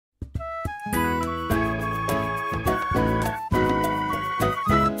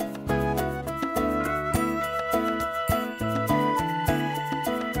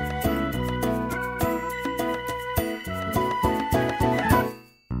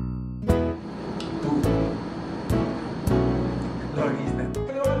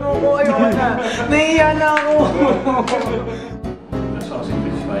Nahiya na ako! The songs in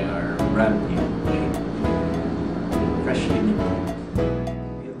Christify are brand new, freshly new.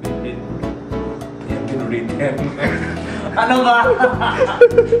 They have been written. Ano ba?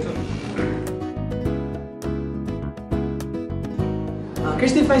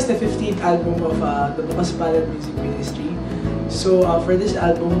 Christify is the 15th album of the Bukas Palad Music Ministry. So for this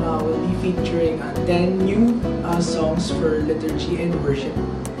album, we'll be featuring 10 new songs for liturgy and worship.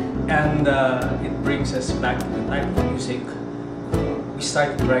 And it brings us back to the type of music we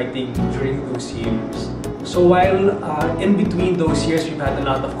started writing during those years. So while in between those years, we've had a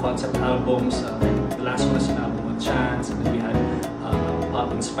lot of concept albums. The last one was an album of chants, and then we had a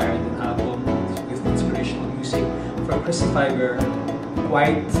pop-inspired album with inspirational music. From Christify, we're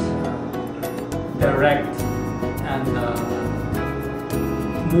quite direct and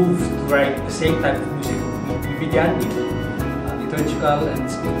moved to write the same type of music we began with. Liturgical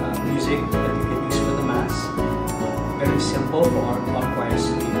and music that we can use for the Mass. Very simple for our choirs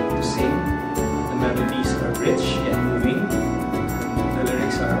to sing. The melodies are rich and moving. The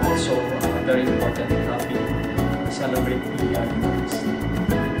lyrics are also very important in helping celebrate the Eucharist.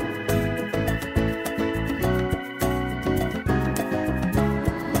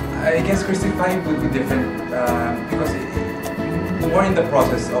 I guess Christify would be different because more in the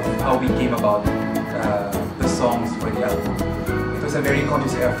process of how we came about the songs for the album. It was a very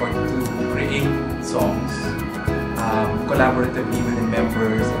conscious effort to create songs collaboratively with the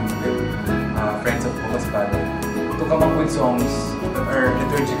members and with friends of Bukas Palad to come up with songs that are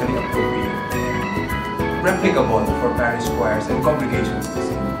liturgically appropriate and replicable for parish choirs and congregations to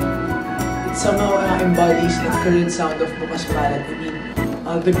sing. It somehow embodies the current sound of Bukas Palad. I mean,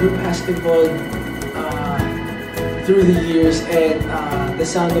 the group has evolved through the years, and the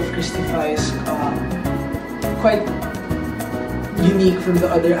sound of Christify is quite unique from the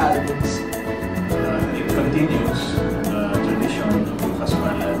other albums. It continues the tradition of Bukas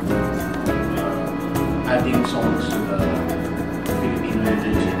Palad, adding songs to the Philippine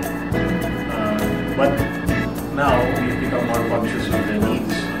liturgy. But now we've become more conscious of the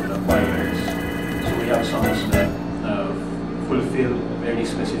needs of the choirs. So we have songs that fulfill very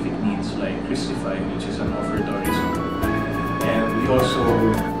specific needs, like Christify, which is an offertory song. And we also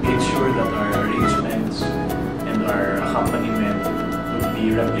made sure that our arrangements and our accompaniment would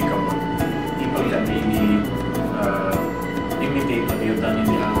be replicable. People can really imitate what they have done in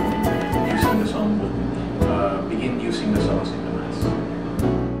the album using the songbook, begin using the songs in the Mass.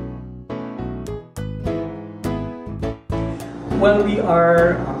 Well, we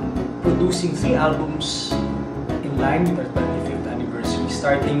are producing 3 albums in line with our 25th anniversary,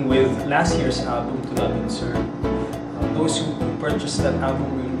 starting with last year's album, To Love and Serve. Those who purchased that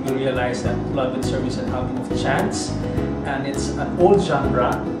album will realize that To Love and Serve is an album of chants, and it's an old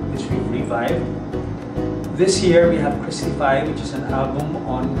genre which we've revived. This year we have Christify, which is an album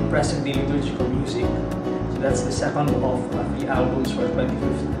on present-day liturgical music. So that's the second of 3 albums for our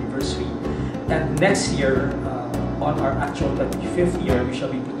 25th anniversary. And next year, on our actual 25th year, we shall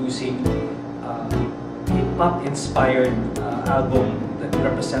be producing a pop-inspired album that will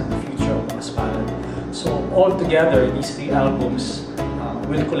represent the future of Bukas Palad. So all together, these 3 albums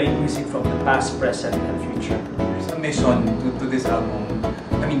will collate music from the past, present, and future. There's a mission to this album.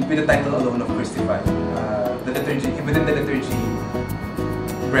 I mean, with the title alone of Christify, the liturgy, within the liturgy,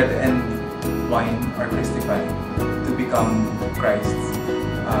 bread and wine are Christified to become Christ's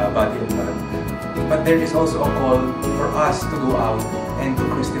body and blood. But there is also a call for us to go out and to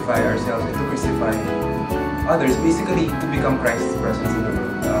Christify ourselves and to Christify others, basically to become Christ's presence in the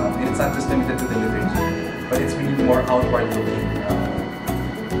world. And it's not just limited to the liturgy, but it's really more outward looking.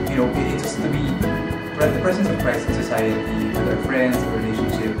 You know, it's just to be the presence of Christ in society, with our friends, our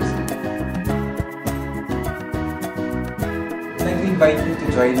relationships. I'd like to invite you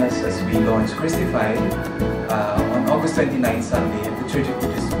to join us as we launch Christify on August 29th, Sunday at the Church of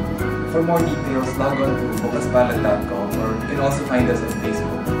Gesu. For more details, log on to bukaspalad.com, or you can also find us on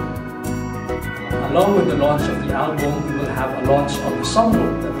Facebook. Along with the launch of the album, we will have a launch of the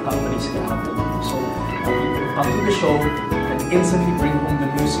songbook that accompanies the album. So people come to the show and instantly bring home the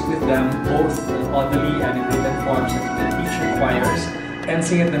music with them, both audibly and in written forms, that you can teach your choirs and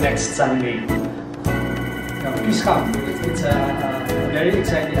sing it the next Sunday. Please come. It's a very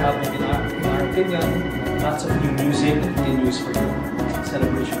exciting album in our opinion. Lots of new music that you can use for your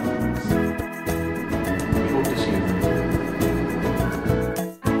celebration of the Mass.